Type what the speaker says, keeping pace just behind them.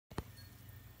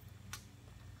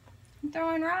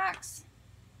throwing rocks.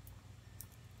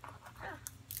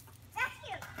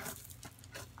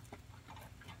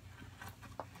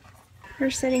 We're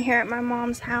sitting here at my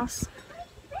mom's house,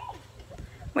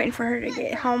 waiting for her to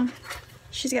get home.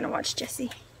 She's gonna watch Jessie.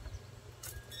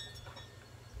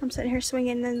 I'm sitting here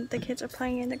swinging, and the kids are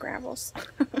playing in the gravels.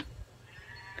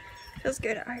 Feels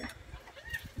good out here.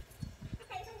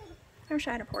 I wish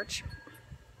I had a porch.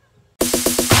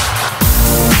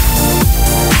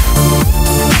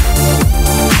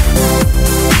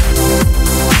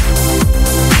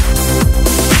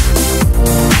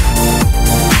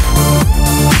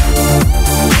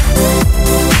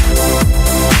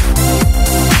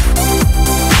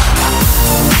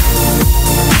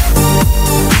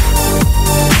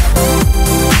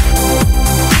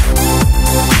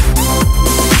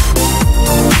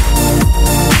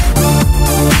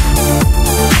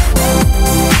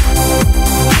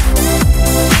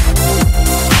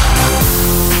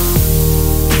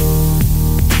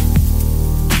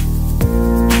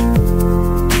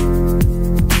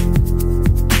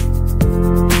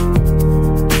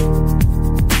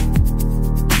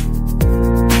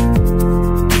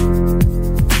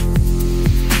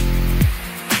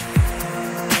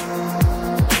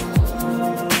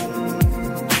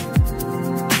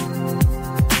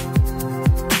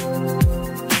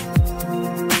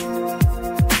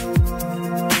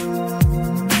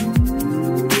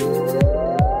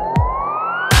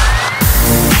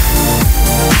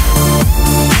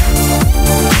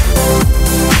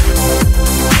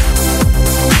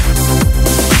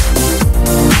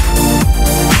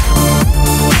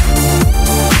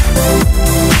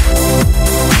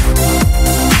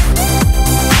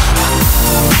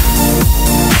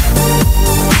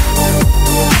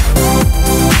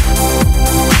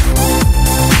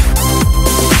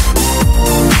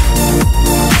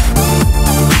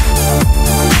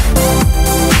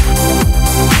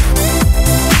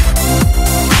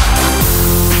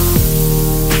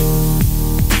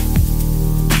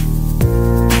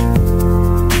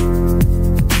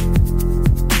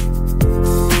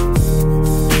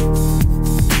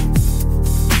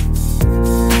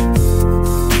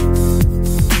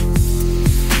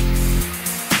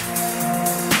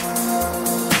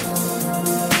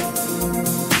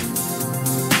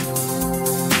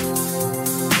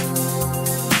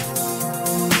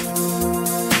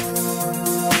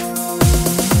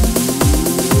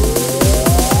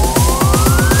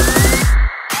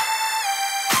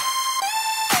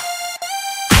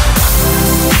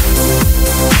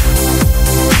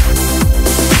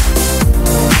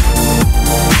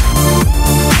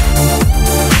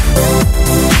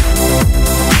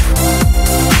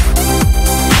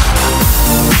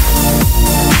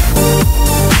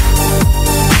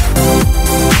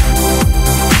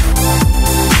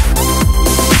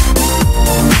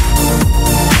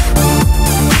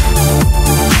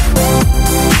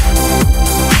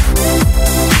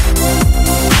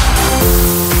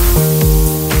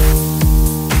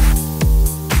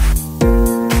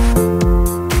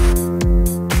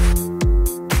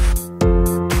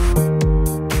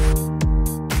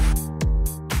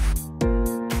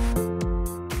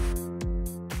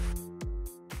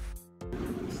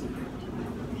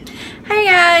 Hey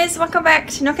guys, welcome back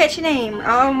to No Catchy Name.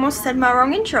 I almost said my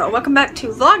wrong intro. Welcome back to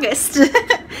Vlogust.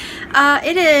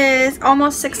 It is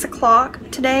almost 6 o'clock.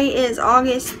 Today is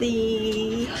August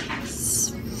the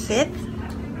 5th.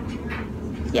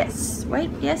 Yes, wait,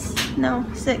 yes, no,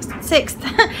 6th.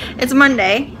 It's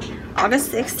Monday,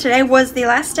 August 6th. Today was the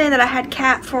last day that I had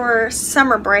Kat for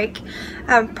summer break.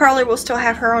 Probably will still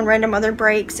have her on random other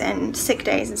breaks and sick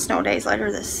days and snow days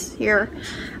later this year.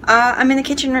 I'm in the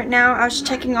kitchen right now. I was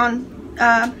checking on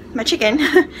my chicken.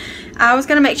 I was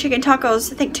gonna make chicken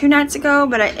tacos I think 2 nights ago,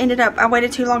 but I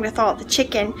waited too long to thaw out the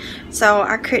chicken, so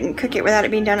I couldn't cook it without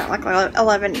it being done at like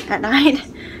 11 at night.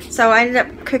 So I ended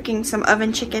up cooking some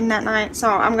oven chicken that night. So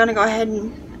I'm gonna go ahead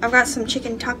and I've got some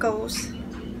chicken tacos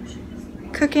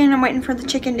cooking. I'm waiting for the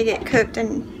chicken to get cooked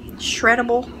and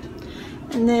shreddable,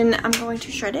 and then I'm going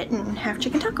to shred it and have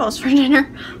chicken tacos for dinner.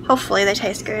 Hopefully they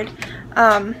taste good.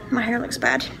 My hair looks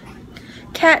bad.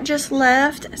 Kat just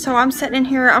left, so I'm sitting in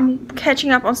here. I'm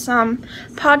catching up on some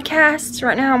podcasts.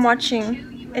 Right now I'm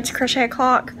watching It's Crochet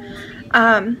O'Clock.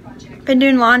 Been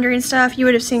doing laundry and stuff. You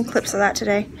would have seen clips of that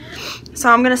today. So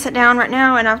I'm gonna sit down right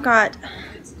now, and I've got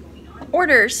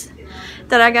orders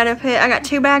that I gotta put. I got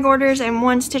 2 bag orders and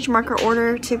 1 stitch marker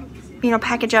order to, you know,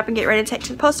 package up and get ready to take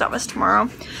to the post office tomorrow.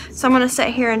 So I'm gonna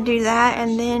sit here and do that,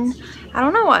 and then I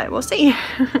don't know what, we'll see.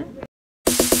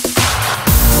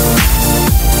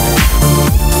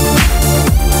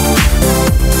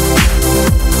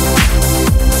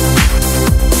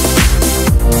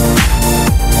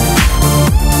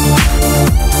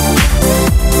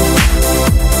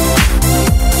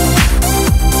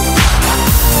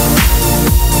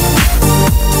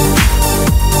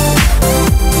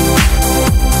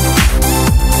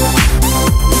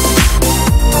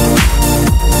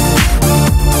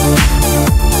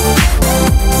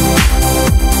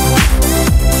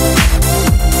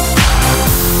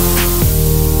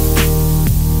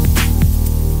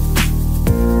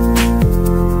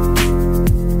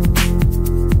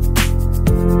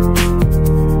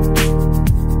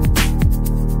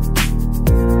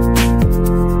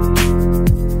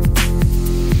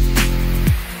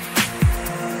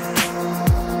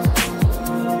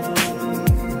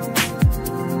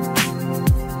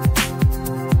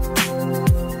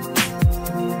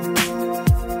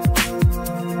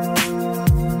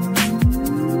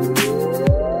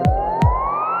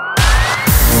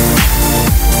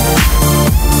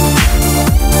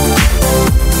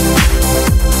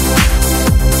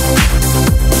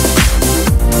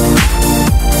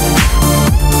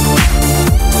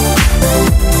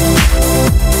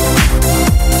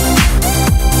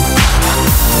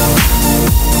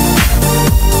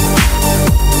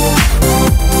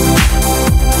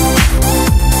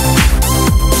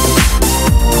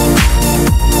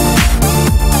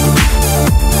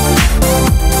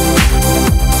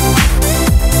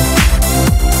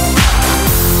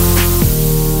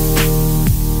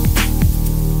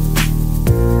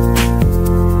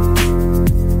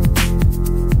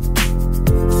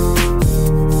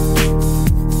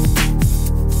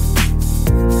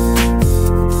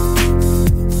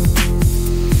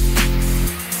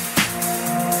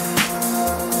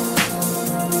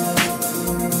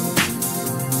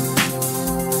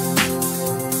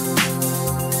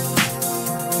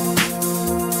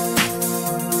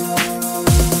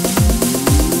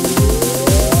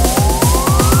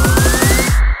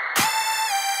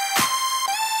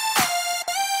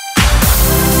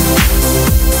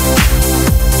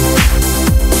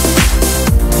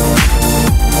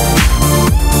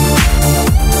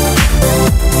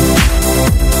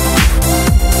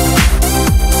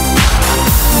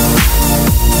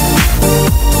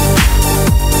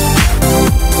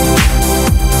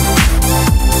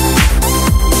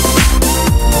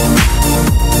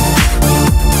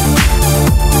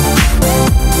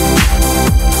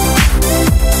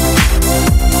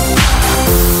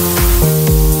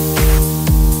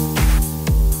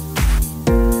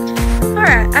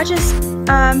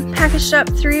 packaged up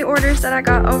 3 orders that I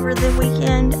got over the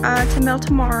weekend to mail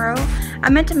tomorrow. I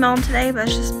meant to mail them today, but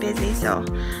it's just busy. So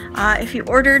if you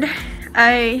ordered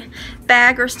a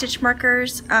bag or stitch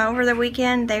markers over the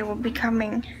weekend, they will be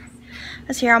coming.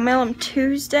 Let's see, I'll mail them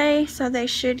Tuesday, so they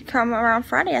should come around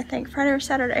Friday, I think. Friday or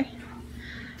Saturday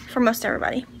for most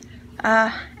everybody.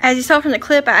 As you saw from the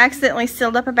clip, I accidentally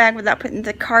sealed up a bag without putting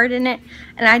the card in it,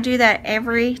 and I do that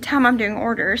every time I'm doing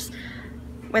orders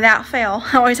without fail.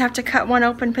 I always have to cut one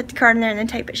open, put the card in there, and then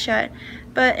tape it shut,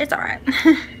 but it's alright.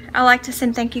 I like to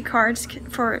send thank you cards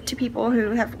to people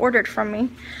who have ordered from me,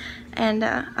 and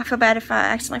I feel bad if I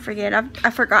accidentally forget.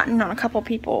 I've forgotten on a couple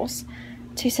people's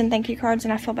to send thank you cards,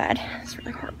 and I feel bad. It's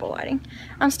really horrible lighting.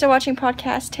 I'm still watching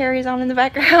podcasts. Terry's on in the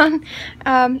background.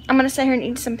 I'm gonna sit here and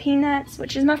eat some peanuts,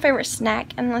 which is my favorite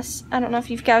snack, unless, I don't know if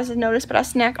you guys have noticed, but I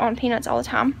snack on peanuts all the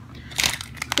time.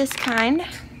 This kind,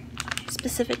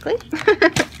 specifically.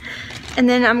 And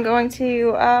then I'm going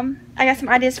to, I got some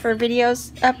ideas for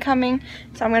videos upcoming,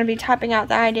 so I'm going to be typing out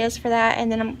the ideas for that, and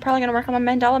then I'm probably going to work on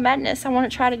my Mandala Madness. I want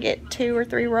to try to get 2 or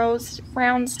 3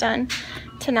 rounds done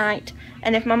tonight.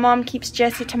 And if my mom keeps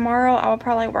Jessie tomorrow, I will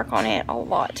probably work on it a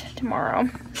lot tomorrow.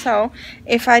 So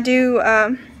if I do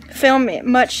film it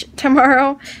much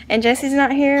tomorrow and Jessie's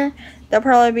not here, there'll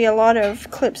probably be a lot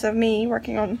of clips of me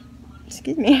working on,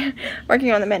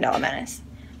 working on the Mandala Madness.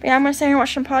 But yeah, I'm going to sit here and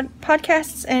watch some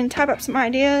podcasts and type up some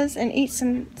ideas and eat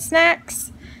some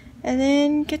snacks and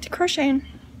then get to crocheting.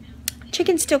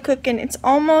 Chicken's still cooking. It's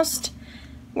almost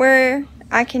where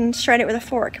I can shred it with a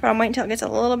fork, but I'm waiting until it gets a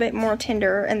little bit more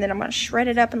tender, and then I'm going to shred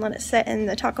it up and let it set in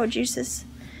the taco juices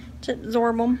to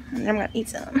absorb them, and then I'm going to eat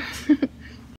some.